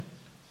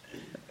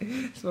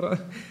Suara.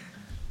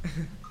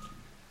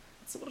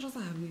 Suara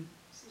sabi.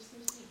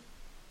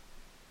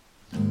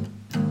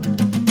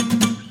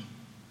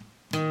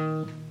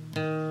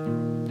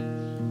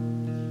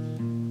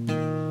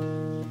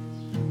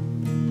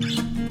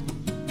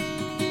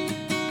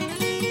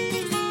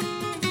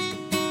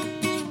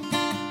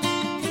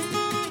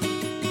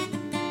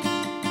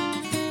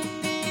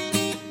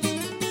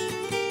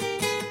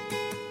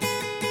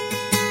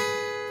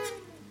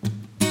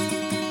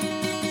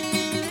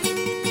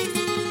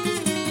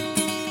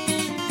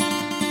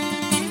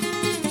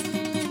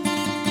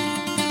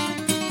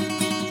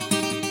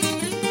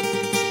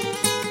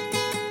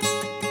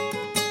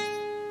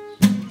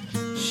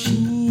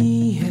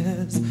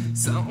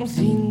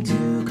 Something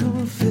to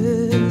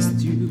confess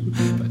to,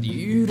 but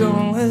you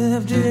don't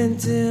have the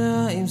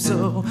time,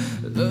 so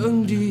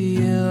look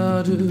the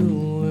other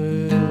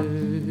way.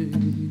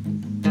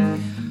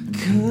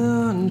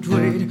 Can't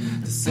wait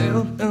to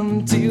sell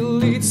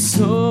until it's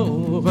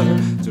over,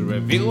 to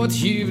reveal what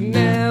you've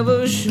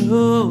never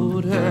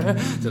showed her,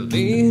 the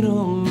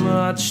little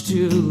much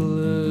too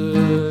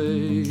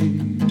late.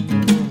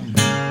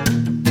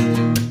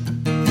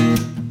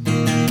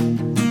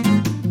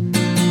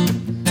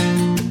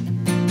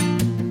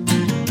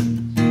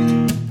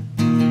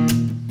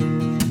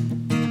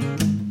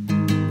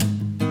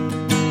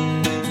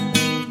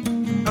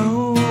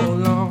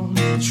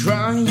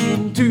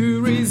 Trying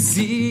to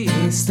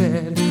resist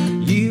it,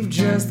 you've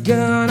just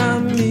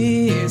gonna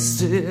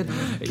miss it.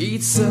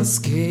 It's a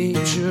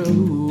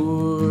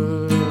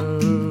schedule.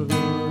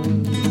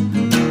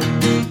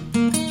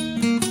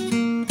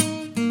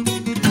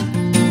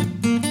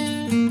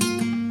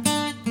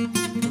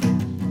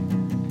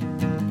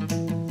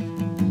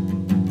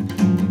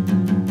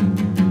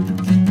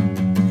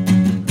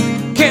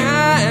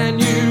 Can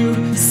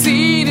you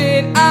see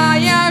that I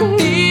am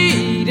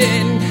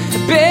needing,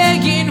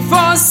 begging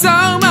for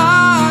so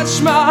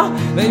much more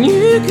than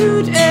you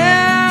could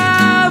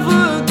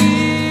ever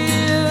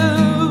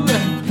give?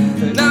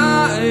 And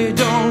I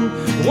don't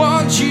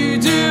want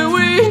you to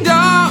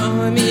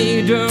ignore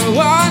me, don't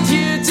want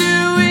you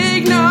to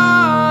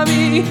ignore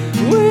me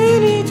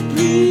when it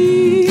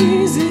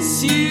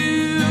pleases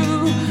you.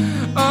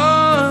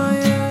 Oh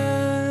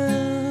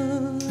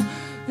yeah,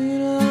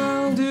 and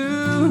I'll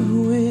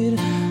do it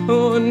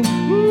on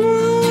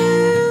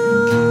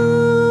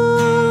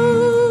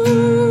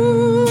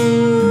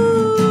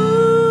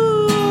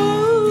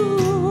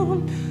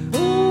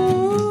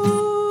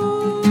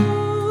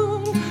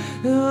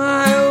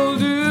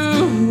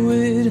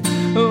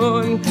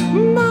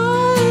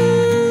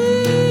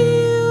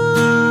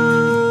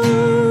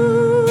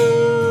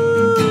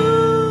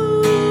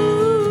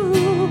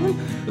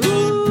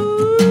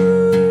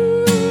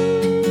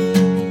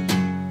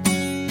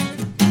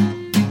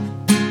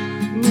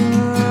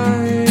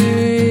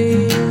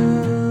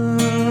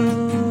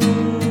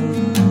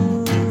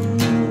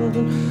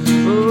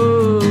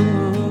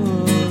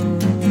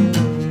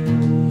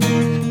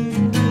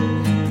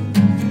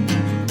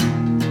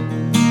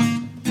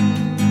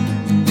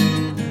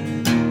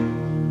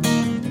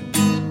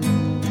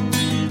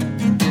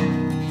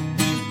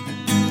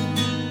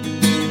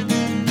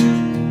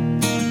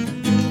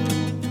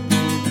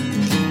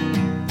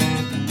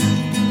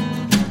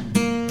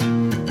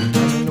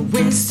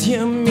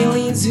your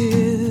millions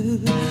here.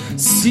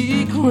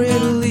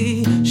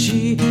 Secretly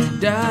she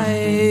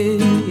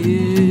died.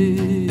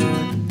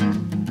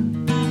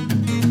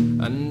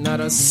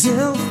 Another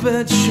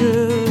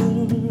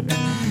self-betrayal,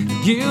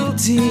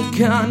 guilty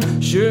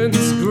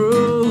conscience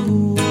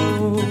grow,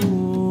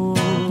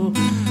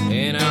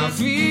 and I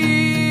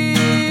feel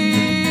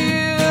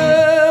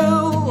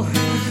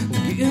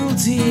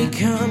guilty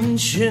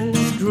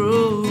conscience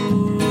grow,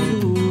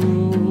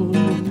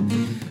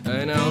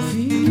 and I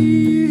feel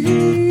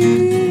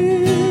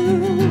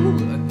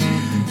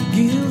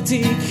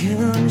guilty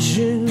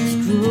conscience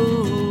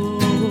grow.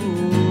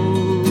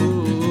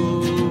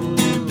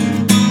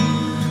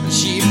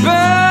 She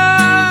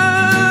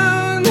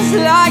burns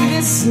like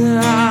the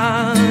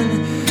sun,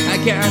 I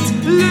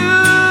can't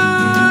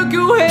look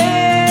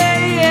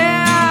away,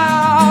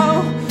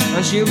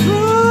 and she'll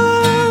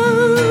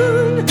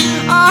burn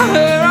our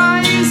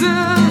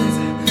horizons,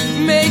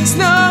 makes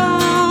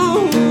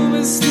no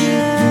mistake.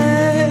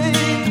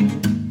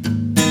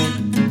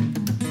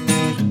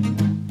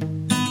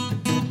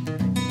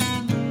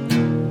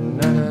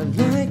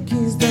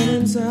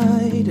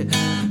 Inside,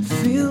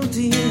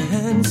 filthy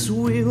hands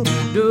will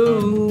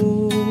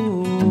do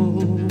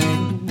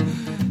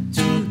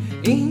to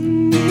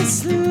end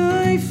this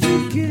life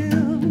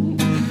again.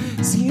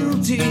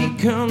 Guilty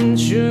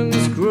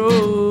conscience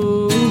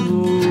grow,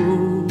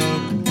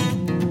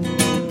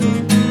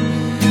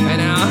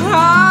 and I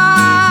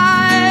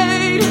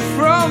hide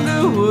from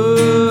the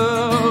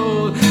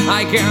world.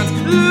 I can't